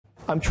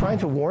I'm trying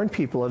to warn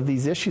people of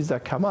these issues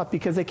that come up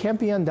because they can't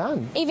be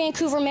undone. A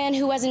Vancouver man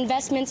who has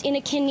investments in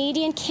a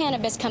Canadian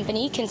cannabis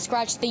company can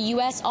scratch the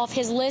U.S. off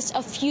his list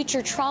of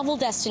future travel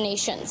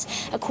destinations.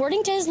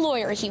 According to his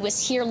lawyer, he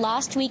was here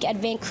last week at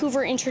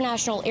Vancouver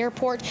International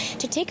Airport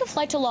to take a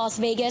flight to Las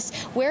Vegas,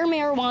 where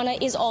marijuana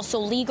is also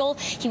legal.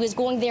 He was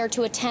going there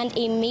to attend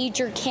a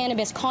major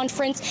cannabis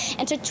conference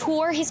and to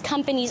tour his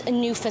company's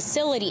new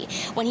facility.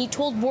 When he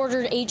told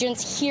border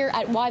agents here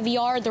at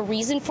YVR the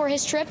reason for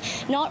his trip,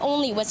 not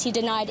only was he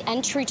denied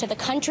entry to the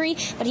country,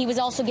 but he was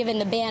also given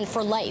the ban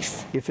for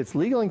life. If it's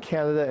legal in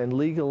Canada and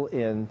legal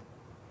in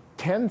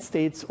 10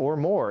 states or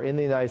more in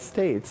the United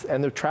States,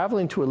 and they're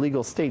traveling to a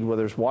legal state,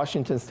 whether it's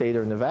Washington State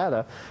or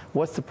Nevada,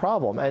 what's the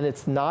problem? And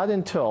it's not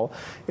until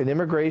an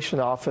immigration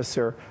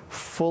officer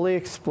fully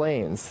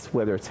explains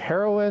whether it's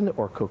heroin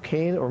or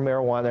cocaine or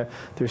marijuana,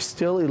 they're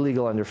still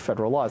illegal under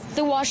federal laws.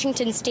 The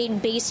Washington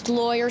State-based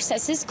lawyer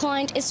says his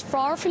client is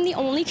far from the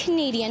only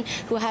Canadian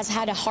who has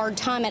had a hard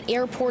time at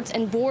airports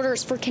and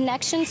borders for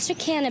connections to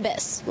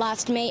cannabis.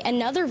 Last May,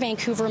 another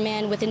Vancouver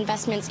man with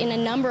investments in a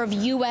number of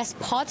U.S.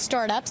 pot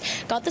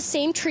startups got the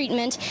same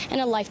treatment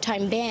and a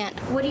lifetime ban.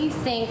 What do you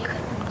think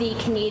the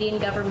Canadian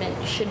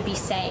government should be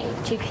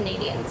saying to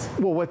Canadians?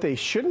 Well, what they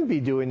shouldn't be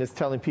doing is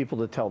telling people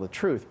to tell the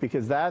truth,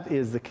 because that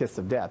is the kiss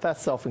of death.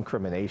 That's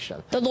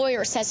self-incrimination. The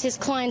lawyer says his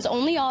client's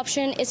only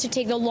option is to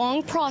take the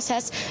long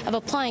process of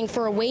applying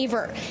for a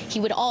waiver. He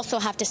would also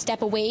have to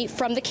step away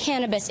from the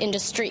cannabis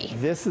industry.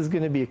 This is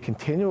going to be a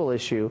continual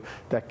issue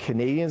that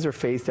Canadians are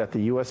faced at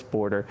the U.S.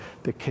 border.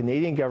 The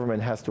Canadian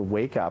government has to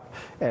wake up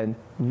and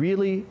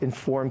really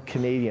inform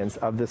Canadians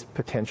of this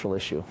potential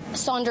issue.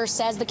 Saunders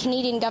says the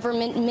Canadian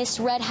government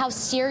misread how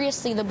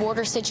seriously the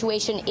border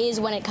situation is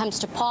when it comes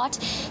to pot.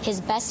 His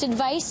best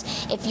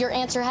advice: if your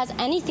answer has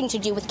anything to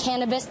do with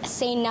cannabis,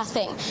 say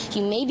nothing.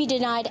 You may be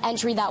denied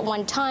entry that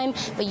one time,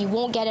 but you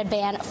won't get a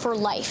ban for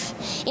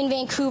life. In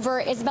Vancouver,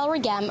 Isabelle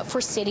Raghem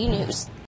for City News.